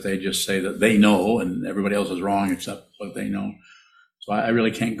a way that they just say that they know and everybody else is wrong except what they know. So I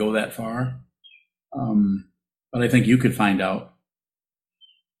really can't go that far. But I think you could find out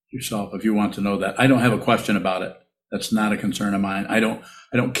yourself if you want to know that. I don't have a question about it. That's not a concern of mine. I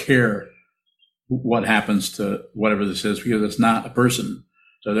don't care what happens to whatever this is because it's not a person.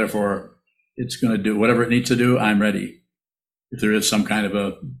 So therefore, it's going to do whatever it needs to do. I'm ready. If there is some kind of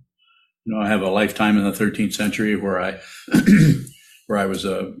I have a lifetime in the 13th century where I was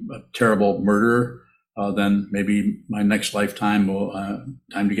a terrible murderer, then maybe my next lifetime will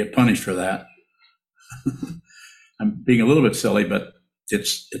time to get punished for that. I'm being a little bit silly, but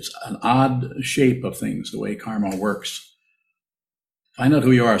it's an odd shape of things, the way karma works. Find out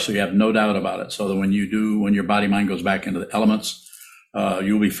who you are so you have no doubt about it, so that when your body mind goes back into the elements,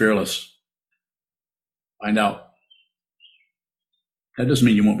 you'll be fearless. Find out. That doesn't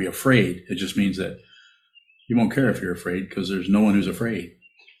mean you won't be afraid. It just means that you won't care if you're afraid because there's no one who's afraid.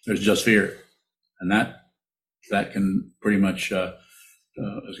 There's just fear. And that can pretty much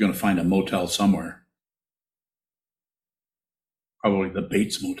is going to find a motel somewhere. Probably the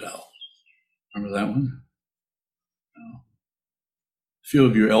Bates Motel. Remember that one? No. A few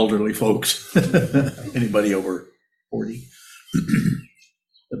of you elderly folks. Anybody over 40?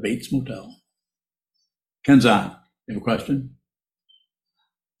 The Bates Motel. Kenzan, you have a question?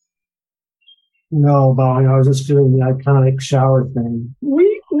 No, Bobby, I was just doing the iconic shower thing.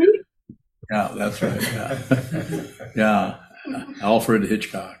 Yeah, that's right. Yeah. Alfred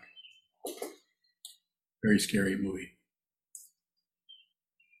Hitchcock. Very scary movie.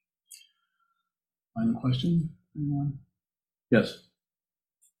 Final question? Yes.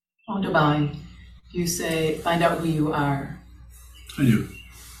 On Divine, you say, find out who you are. I do.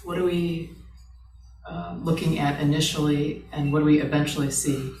 What are we looking at initially, and what do we eventually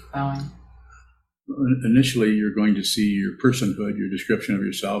see, Bowing? Initially, you're going to see your personhood, your description of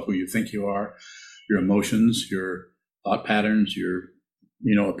yourself, who you think you are, your emotions, your thought patterns, your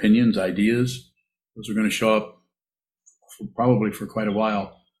opinions, ideas. Those are going to show up probably for quite a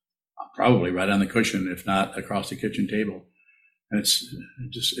while, probably right on the cushion, if not across the kitchen table. And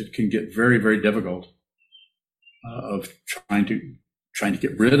it can get very, very difficult of trying to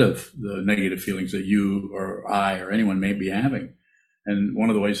get rid of the negative feelings that you or I or anyone may be having. And one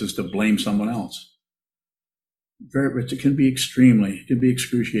of the ways is to blame someone else. It can be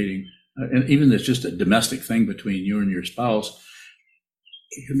excruciating. And even if it's just a domestic thing between you and your spouse,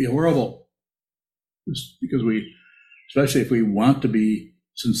 it can be horrible. Just because especially if we want to be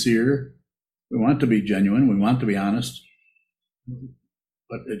sincere, we want to be genuine, we want to be honest,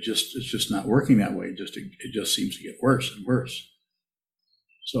 but it's just not working that way. It just seems to get worse and worse.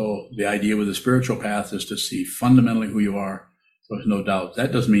 So the idea with the spiritual path is to see fundamentally who you are. So there's no doubt.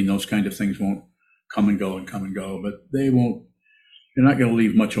 That doesn't mean those kind of things won't come and go, but they're not going to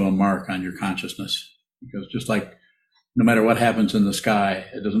leave much of a mark on your consciousness, because just like no matter what happens in the sky,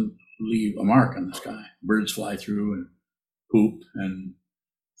 it doesn't leave a mark on the sky. Birds fly through and poop, and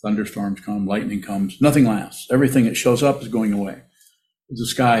thunderstorms come, lightning comes. Nothing lasts. Everything that shows up is going away. The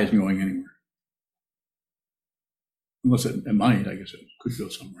sky isn't going anywhere. Unless it might, I guess it could go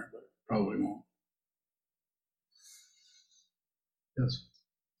somewhere, but probably won't. Yes.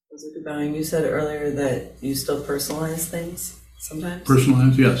 You said earlier that you still personalize things sometimes?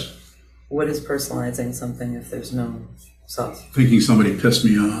 Personalize, yes. What is personalizing something if there's no self? Thinking somebody pissed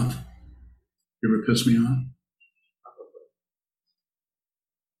me off. You ever pissed me off?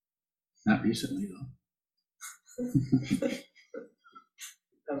 Not recently, though.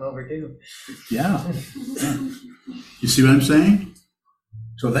 I'm overdue. Yeah. You see what I'm saying?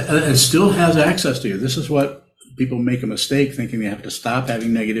 So that it still has access to you. This is what people make a mistake thinking they have to stop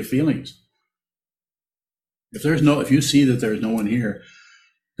having negative feelings. If you see that there's no one here,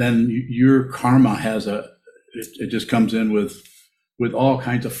 then your karma it just comes in with all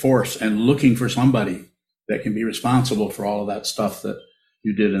kinds of force and looking for somebody that can be responsible for all of that stuff that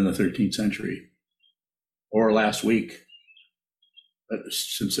you did in the 13th century or last week. But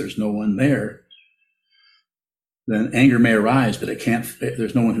since there's no one there, then anger may arise, but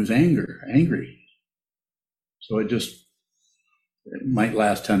there's no one who's angry. So it might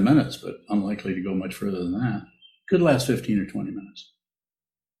last 10 minutes, but unlikely to go much further than that. Could last 15 or 20 minutes.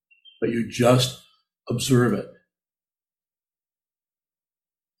 But you just observe it.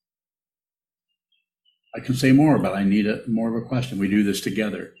 I can say more, but I need more of a question. We do this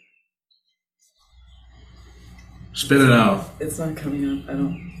together. Spit it out. It's not coming up. I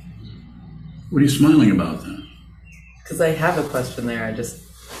don't. What are you smiling about then? Because I have a question there. I just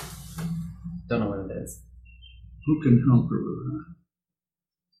don't know what it is. Who can help her with that?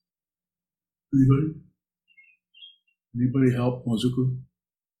 Anybody? Anybody help Mozuku?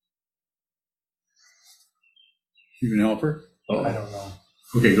 You can help her? Oh. I don't know.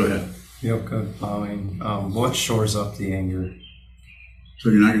 Okay, go ahead. Yep, good. Bowing. What shores up the anger? So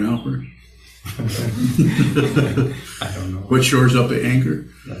you're not going to help her? I don't know. What shores up the anger?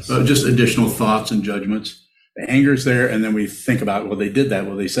 Yes. Just additional thoughts and judgments. The anger's there, and then we think about, well, they did that,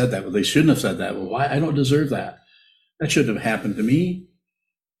 well, they said that, well, they shouldn't have said that. Well, why? I don't deserve that. That shouldn't have happened to me.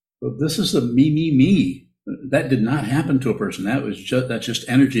 But this is the me. That did not happen to a person. That's just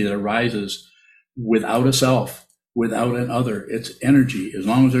energy that arises without a self, without an other. It's energy. As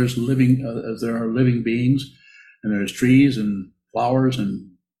long as there's as there are living beings, and there's trees and flowers and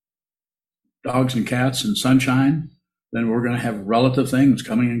dogs and cats and sunshine, then we're going to have relative things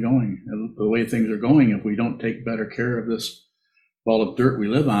coming and going. And the way things are going, if we don't take better care of this ball of dirt we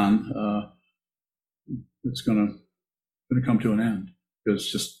live on, it's going to come to an end. Because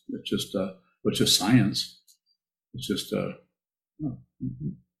it's just science. It's just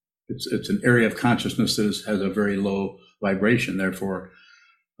it's an area of consciousness that has a very low vibration. Therefore,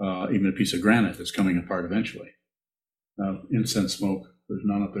 even a piece of granite is coming apart eventually. Incense smoke, there's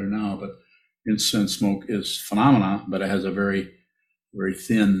none up there now, but incense smoke is phenomena, but it has a very, very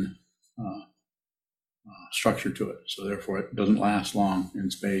thin structure to it. So therefore, it doesn't last long in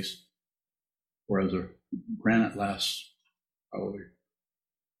space, whereas a granite lasts probably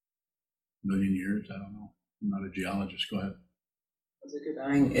a million years. I don't know. I'm not a geologist. Go ahead.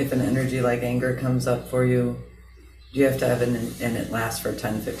 If an energy like anger comes up for you, do you have to have and it lasts for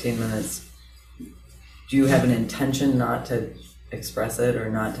 10, 15 minutes? Do you have an intention not to express it or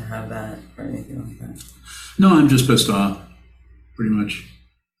not to have that or anything like that? No, I'm just pissed off, pretty much.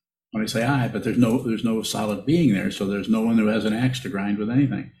 When I say I, but there's no solid being there, so there's no one who has an axe to grind with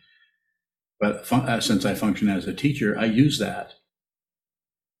anything. But since I function as a teacher, I use that.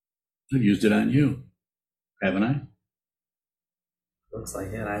 I've used it on you, haven't I? Looks like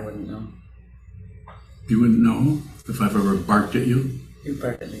it. I wouldn't know. You wouldn't know if I've ever barked at you? You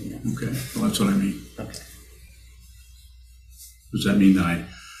barked at me, yes. Okay, well, that's what I mean. Okay. Does that mean that I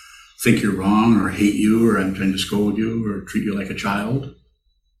think you're wrong or hate you or I'm trying to scold you or treat you like a child?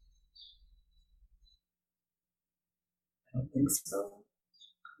 I don't think so.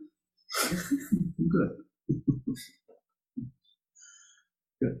 Good.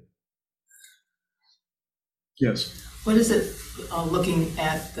 Good. Yes. What is it, looking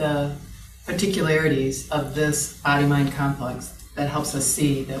at the particularities of this body-mind complex that helps us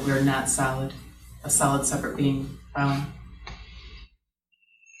see that we're not solid, a solid separate being?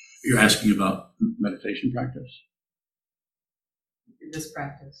 You're asking about meditation practice? This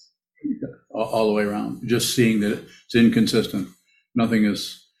practice. All the way around. Just seeing that it's inconsistent. Nothing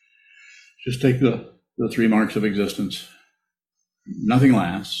is, just take the 3 marks of existence. Nothing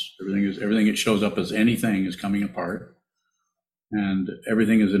lasts. Everything that shows up as anything is coming apart. And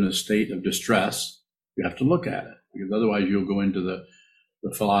everything is in a state of distress. You have to look at it, because otherwise you'll go into the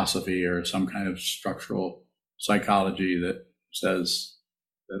philosophy or some kind of structural psychology that says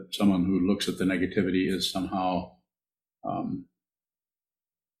that someone who looks at the negativity is somehow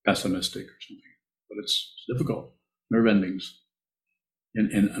pessimistic or something. But it's difficult. Nerve endings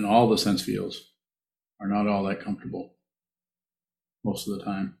in all the sense fields are not all that comfortable most of the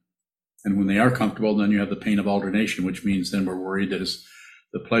time. And when they are comfortable, then you have the pain of alternation, which means then we're worried that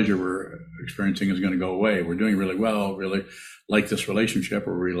the pleasure we're experiencing is going to go away. We're doing really well, really like this relationship,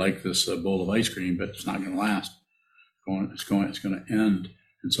 or we like this bowl of ice cream, but it's not going to last. It's going to end.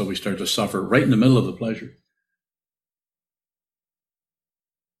 And so we start to suffer right in the middle of the pleasure.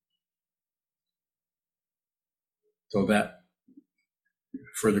 So that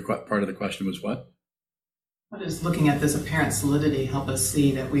further part of the question was what? What does looking at this apparent solidity help us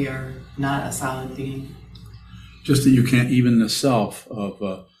see that we are not a solid being? Just that you can't, even the self of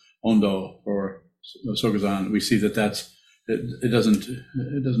Ondo or Sokuzan, we see that it doesn't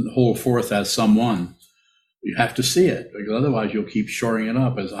hold forth as someone. You have to see it, because otherwise you'll keep shoring it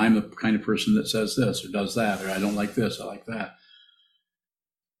up as I'm the kind of person that says this or does that, or I don't like this, I like that.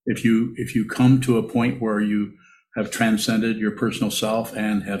 If you come to a point where you have transcended your personal self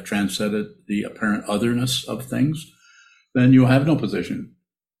and have transcended the apparent otherness of things, then you'll have no position.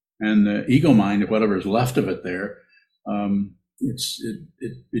 And the ego mind, whatever is left of it there,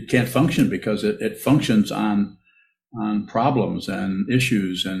 it can't function, because it functions on on problems and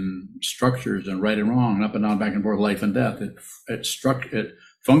issues and structures and right and wrong, and up and down, back and forth, life and death. It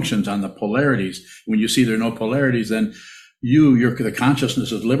functions on the polarities. When you see there are no polarities, then the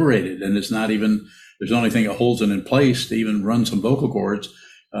consciousness is liberated, and it's not even, there's the only thing that holds it in place to even run some vocal cords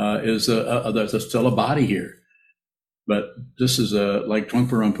is there's still a body here. But this is like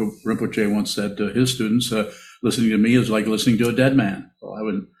Trungpa Rinpoche once said to his students, listening to me is like listening to a dead man. Well, I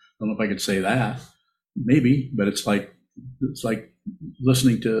don't know if I could say that. Maybe, but it's like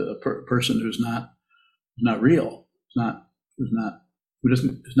listening to a person who's not real. Who's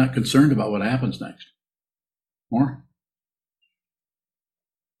not concerned about what happens next. More?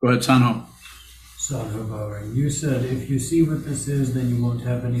 Go ahead, Sanho. Sanho Bowering, you said if you see what this is, then you won't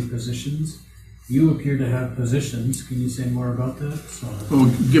have any positions. You appear to have positions. Can you say more about that? Well,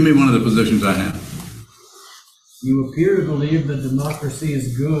 give me one of the positions I have. You appear to believe that democracy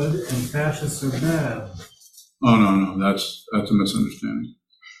is good and fascists are bad. Oh, no, that's a misunderstanding.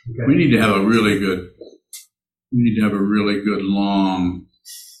 Okay. We need to have a really good long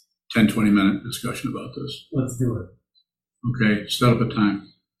 10, 20-minute discussion about this. Let's do it. Okay, set up a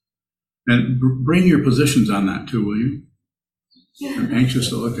time. And bring your positions on that too, will you? I'm anxious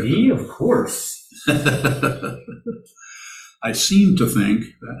to look at me, of course. I seem to think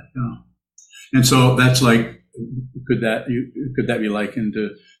that, and so that's like, could that be likened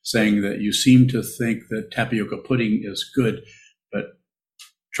to saying that you seem to think that tapioca pudding is good, but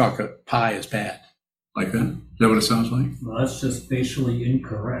chocolate pie is bad? Like that? Is that what it sounds like? Well, that's just facially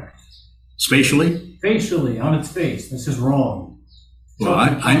incorrect. Spatially? Facially, on its face. This is wrong. Well,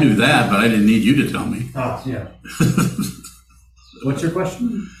 I knew that, but I didn't need you to tell me. Ah, yeah. What's your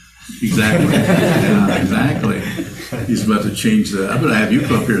question? Exactly. Yeah, exactly. He's about to change that. I'm going to have you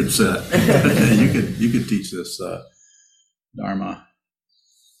come up here and sit. You could teach this Dharma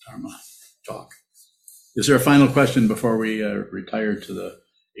talk. Is there a final question before we retire to the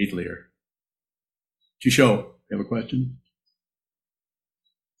eighth layer? Chisho, you have a question?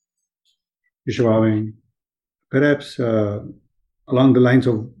 Vishwaving, perhaps along the lines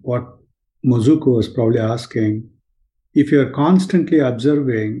of what Mozuko was probably asking, if you're constantly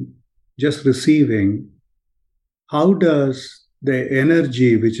observing, just receiving, how does the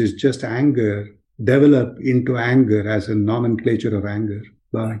energy, which is just anger, develop into anger as a nomenclature of anger?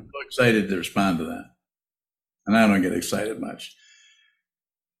 Bye. I'm so excited to respond to that. And I don't get excited much.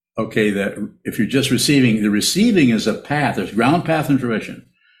 Okay, that if you're just receiving, the receiving is a path. There's ground, path, and fruition.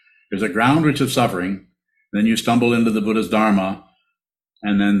 There's a ground which is suffering. Then you stumble into the Buddha's Dharma.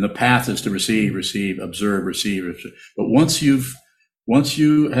 And then the path is to receive, observe, receive. But once you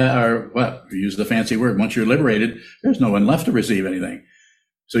are, use the fancy word, once you're liberated, there's no one left to receive anything.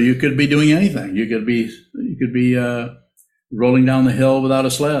 So you could be doing anything. You could be rolling down the hill without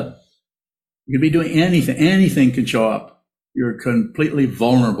a sled. You could be doing anything. Anything can show up. You're completely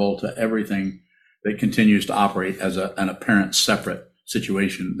vulnerable to everything that continues to operate as an apparent separate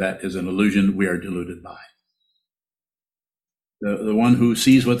situation that is an illusion we are deluded by. The one who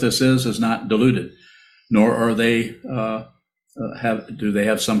sees what this is not deluded, nor are they do they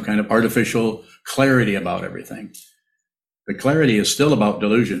have some kind of artificial clarity about everything. The clarity is still about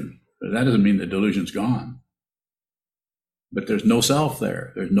delusion. But that doesn't mean the delusion's gone. But there's no self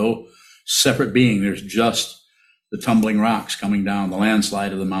there. There's no separate being. There's just the tumbling rocks coming down, the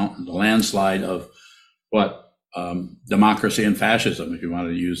landslide of the mountain, the landslide of democracy and fascism, if you wanted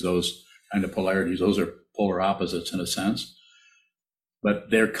to use those kind of polarities. Those are polar opposites in a sense.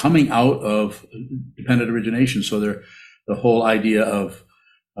 But they're coming out of dependent origination. So they're the whole idea of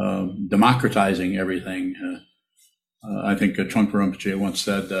democratizing everything. I think Trungpa Rinpoche once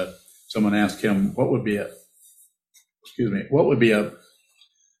said, someone asked him, what would be a, I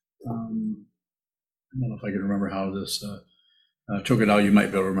don't know if I can remember how this, took it out. You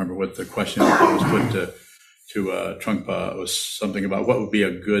might be able to remember what the question that was put to Trungpa was something about what would be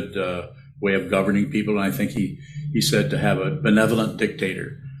a good way of governing people. And I think he said to have a benevolent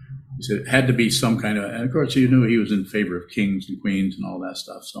dictator. He said it had to be some kind of, and of course you knew he was in favor of kings and queens and all that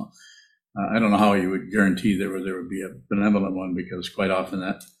stuff. So I don't know how you would guarantee there would be a benevolent one, because quite often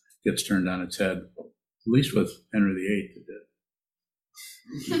that gets turned on its head, at least with Henry VIII it did.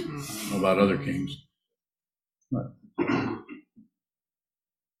 I don't know about other kings. But.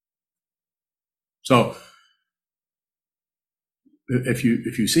 So if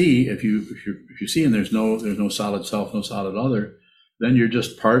you see and there's no solid self, no solid other, then you're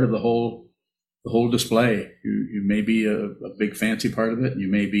just part of the whole display. You may be a big fancy part of it. You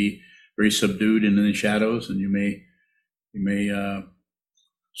may be very subdued and in the shadows, and you may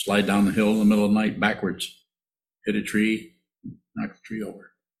slide down the hill in the middle of the night backwards, hit a tree, knock the tree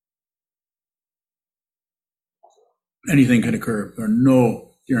over. anything could occur. There are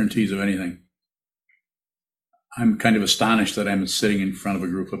no guarantees of anything. I'm kind of astonished that I'm sitting in front of a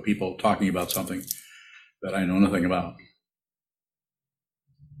group of people talking about something that I know nothing about.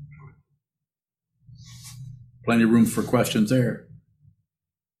 Plenty of room for questions there.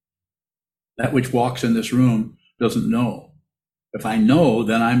 That which walks in this room doesn't know. If I know,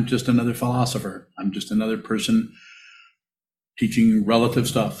 then I'm just another philosopher. I'm just another person teaching relative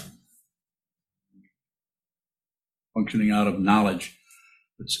stuff, functioning out of knowledge.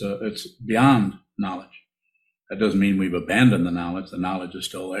 It's beyond knowledge. That doesn't mean we've abandoned the knowledge. The knowledge is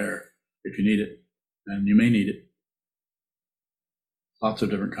still there if you need it, and you may need it. Lots of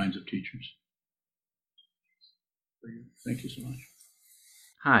different kinds of teachers. Thank you so much.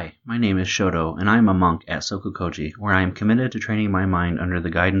 Hi, my name is Shoto, and I am a monk at Sokukoji, where I am committed to training my mind under the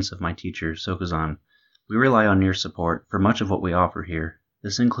guidance of my teacher, Sokuzan. We rely on your support for much of what we offer here.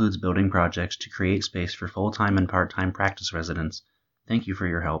 This includes building projects to create space for full-time and part-time practice residents. Thank you for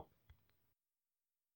your help.